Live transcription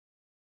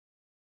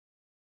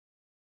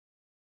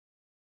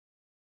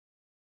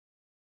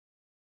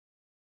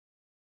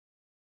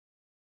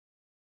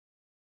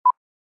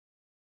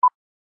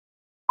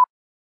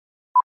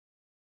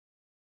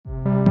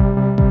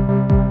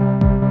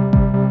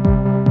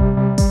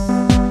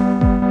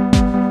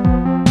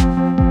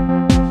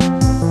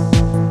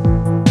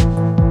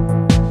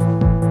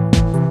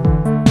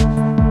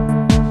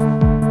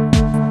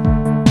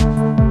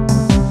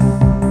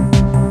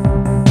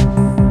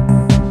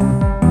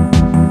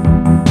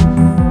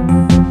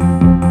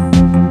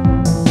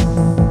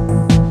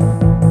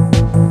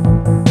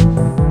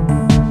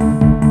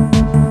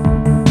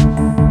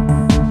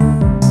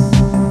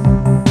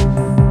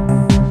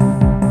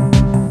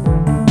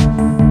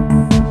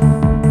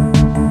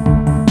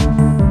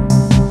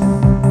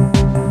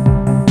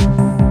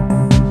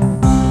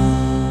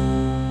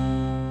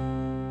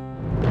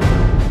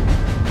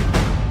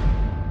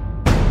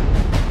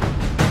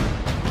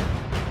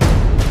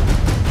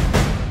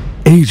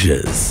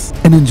Aegis,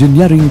 an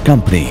engineering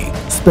company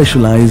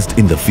specialized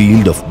in the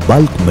field of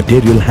bulk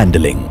material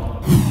handling.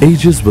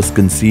 Aegis was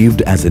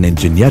conceived as an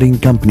engineering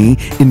company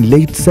in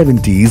late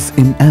 70s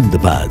in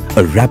Ahmedabad,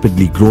 a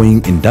rapidly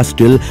growing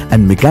industrial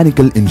and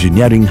mechanical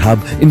engineering hub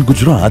in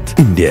Gujarat,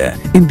 India.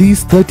 In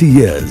these 30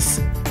 years,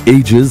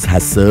 Aegis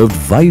has served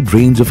a wide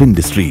range of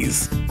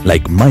industries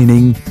like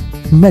mining,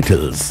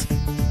 metals,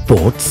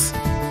 ports,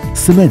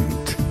 cement,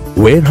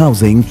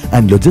 warehousing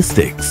and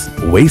logistics,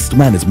 waste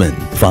management,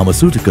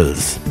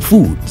 pharmaceuticals,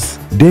 foods,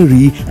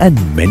 dairy and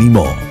many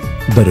more.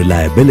 The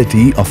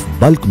reliability of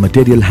bulk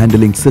material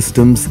handling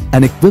systems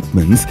and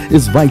equipments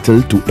is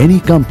vital to any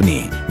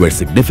company where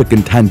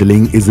significant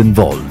handling is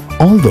involved.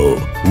 Although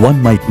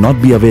one might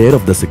not be aware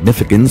of the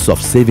significance of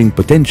saving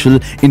potential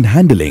in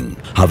handling,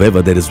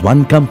 however, there is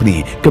one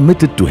company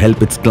committed to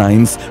help its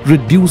clients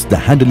reduce the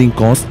handling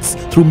costs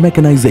through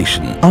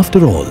mechanization.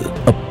 After all,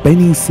 a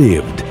penny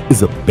saved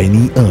is a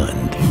penny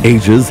earned.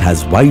 Aegis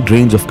has wide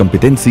range of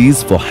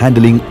competencies for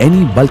handling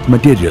any bulk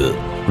material,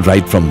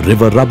 right from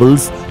river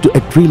rubbles to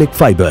acrylic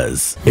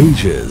fibers.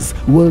 Aegis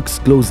works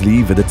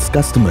closely with its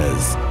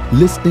customers,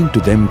 listening to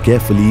them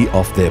carefully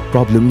of their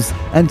problems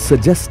and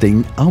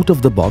suggesting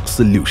out-of-the-box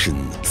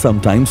solutions,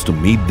 sometimes to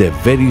meet their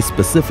very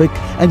specific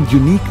and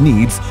unique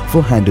needs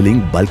for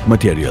handling bulk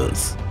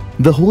materials.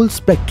 The whole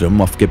spectrum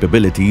of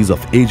capabilities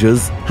of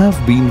Aegis have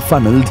been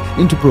funneled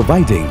into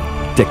providing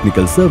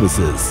technical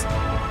services,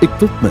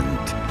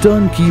 equipment,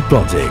 turnkey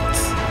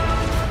projects.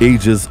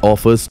 Aegis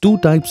offers two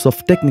types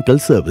of technical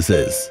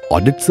services.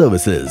 Audit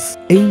services,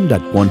 aimed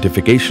at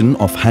quantification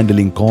of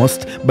handling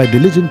cost by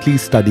diligently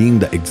studying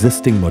the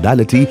existing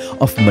modality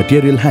of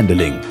material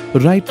handling,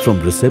 right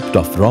from receipt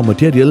of raw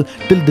material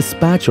till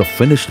dispatch of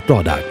finished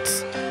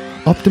products.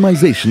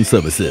 Optimization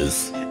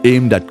services,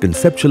 aimed at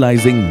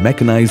conceptualizing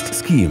mechanized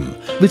scheme,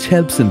 which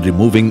helps in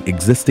removing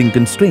existing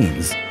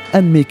constraints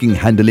and making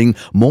handling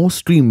more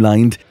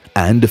streamlined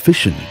and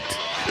efficient.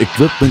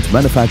 Equipment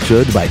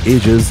manufactured by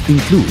Aegis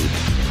include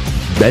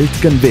belt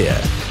conveyor,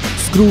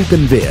 screw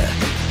conveyor,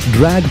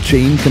 drag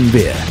chain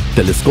conveyor,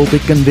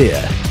 telescopic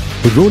conveyor,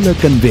 roller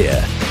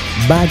conveyor,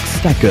 bag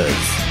stackers,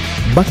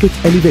 bucket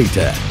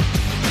elevator,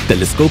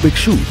 telescopic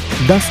chute,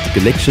 dust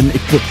collection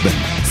equipment,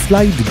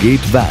 slide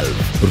gate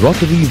valve,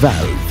 rotary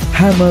valve,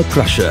 hammer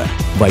crusher,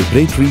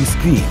 vibratory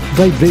screen,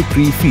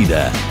 vibratory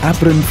feeder,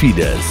 apron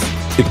feeders.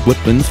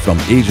 Equipments from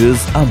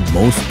Aegis are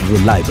most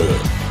reliable,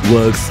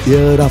 works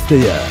year after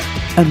year,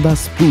 and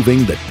thus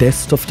proving the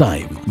test of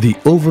time. The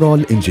overall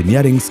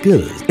engineering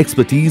skills,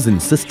 expertise in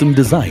system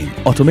design,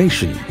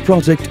 automation,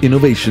 project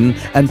innovation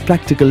and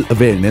practical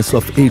awareness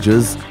of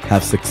Aegis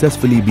have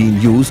successfully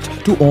been used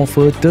to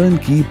offer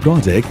turnkey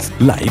projects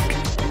like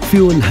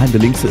fuel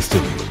handling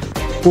system,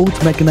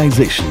 port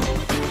mechanization,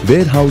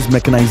 warehouse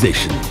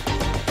mechanization,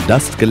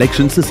 dust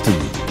collection system,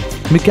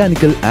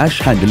 mechanical ash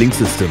handling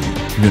system,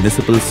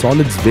 municipal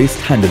solids waste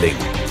handling,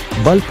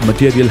 bulk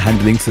material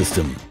handling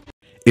system.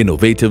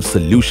 Innovative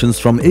solutions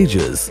from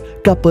Aegis,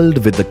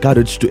 coupled with the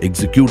courage to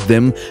execute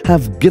them,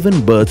 have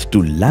given birth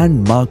to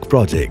landmark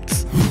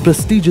projects.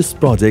 Prestigious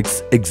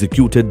projects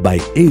executed by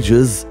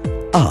Aegis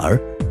are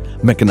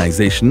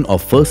mechanization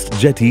of first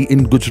jetty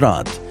in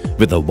Gujarat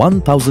with a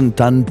 1,000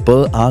 ton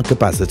per hour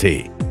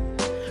capacity,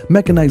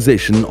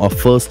 mechanization of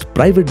first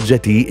private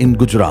jetty in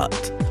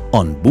Gujarat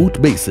on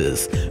boot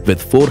basis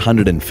with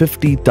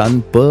 450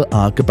 ton per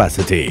hour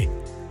capacity,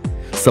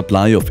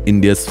 supply of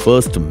India's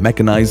first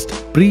mechanized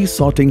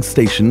pre-sorting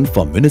station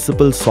for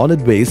municipal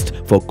solid waste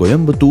for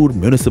Coimbatore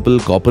Municipal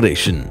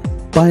Corporation,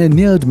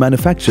 pioneered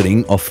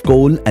manufacturing of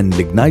coal and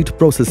lignite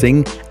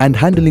processing and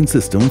handling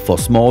system for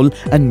small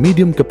and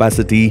medium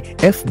capacity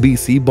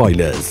FBC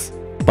boilers,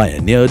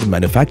 pioneered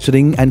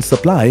manufacturing and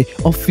supply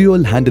of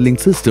fuel handling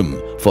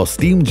system for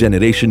steam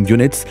generation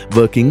units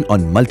working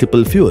on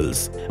multiple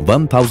fuels,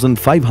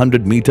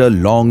 1,500 meter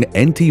long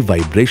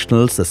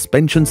anti-vibrational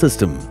suspension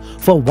system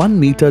for 1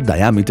 meter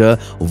diameter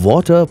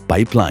water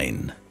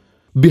pipeline.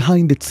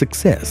 Behind its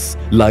success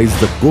lies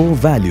the core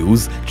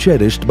values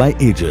cherished by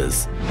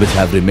Aegis, which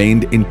have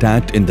remained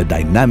intact in the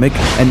dynamic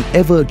and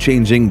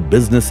ever-changing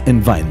business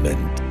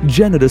environment.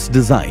 Generous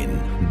design.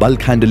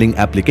 Bulk handling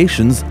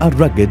applications are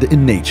rugged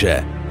in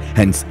nature.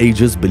 Hence,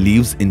 Aegis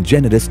believes in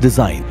generous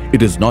design.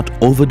 It is not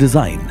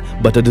over-design,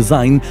 but a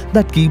design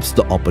that keeps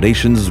the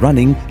operations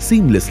running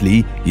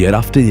seamlessly year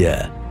after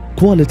year.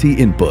 Quality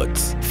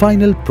inputs,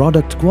 final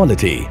product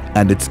quality,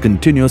 and its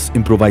continuous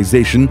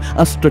improvisation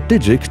are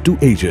strategic to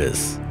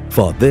Aegis.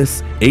 For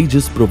this,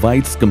 Aegis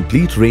provides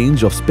complete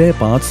range of spare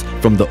parts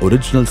from the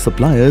original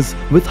suppliers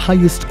with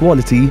highest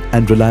quality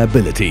and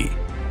reliability.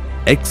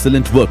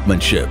 Excellent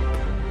workmanship.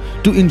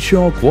 To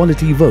ensure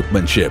quality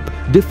workmanship,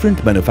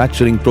 different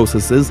manufacturing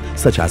processes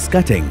such as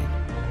cutting,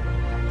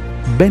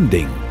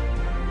 bending,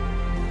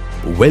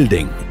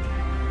 welding,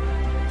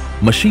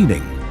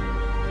 machining,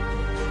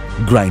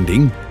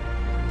 grinding,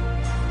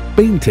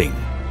 painting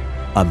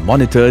are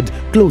monitored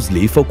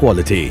closely for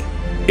quality.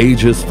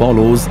 Aegis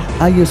follows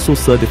ISO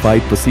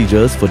certified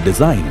procedures for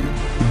design,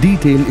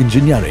 detail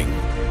engineering,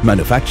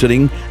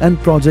 manufacturing and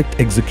project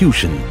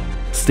execution,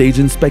 post-stage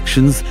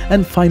inspections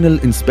and final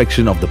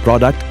inspection of the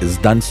product is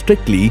done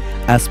strictly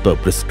as per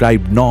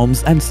prescribed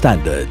norms and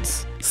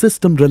standards.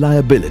 System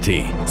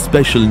reliability,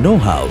 special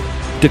know-how,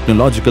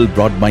 technological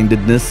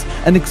broad-mindedness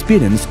and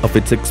experience of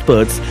its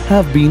experts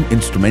have been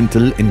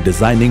instrumental in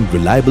designing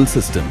reliable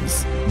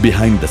systems.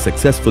 Behind the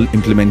successful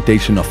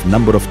implementation of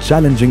number of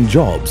challenging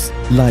jobs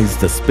lies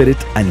the spirit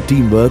and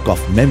teamwork of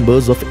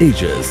members of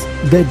Aegis.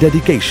 Their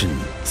dedication,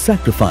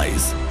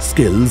 sacrifice,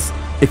 skills,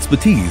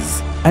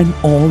 expertise and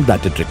all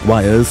that it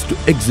requires to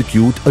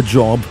execute a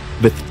job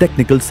with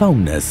technical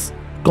soundness,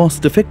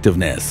 cost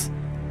effectiveness,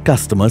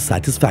 customer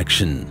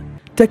satisfaction.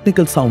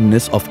 Technical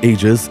soundness of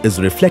Aegis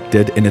is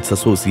reflected in its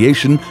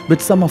association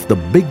with some of the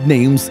big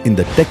names in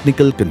the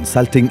technical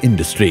consulting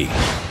industry.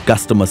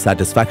 Customer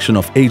satisfaction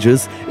of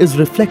Aegis is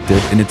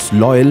reflected in its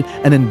loyal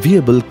and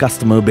enviable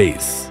customer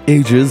base.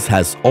 Aegis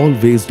has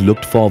always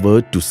looked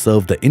forward to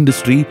serve the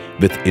industry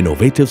with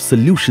innovative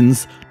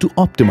solutions to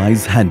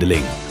optimize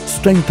handling,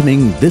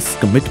 strengthening this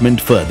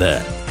commitment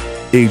further.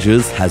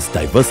 Aegis has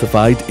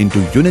diversified into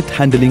unit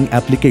handling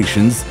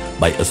applications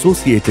by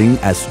associating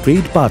as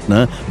trade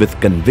partner with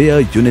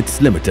Conveyor Units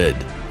Limited,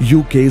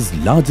 UK's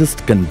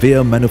largest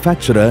conveyor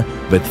manufacturer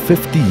with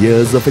 50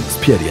 years of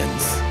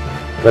experience.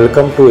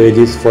 Welcome to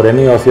Aegis for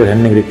any of your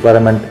handling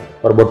requirement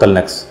or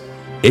bottlenecks.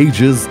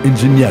 Aegis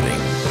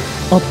Engineering,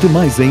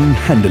 optimizing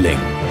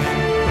handling.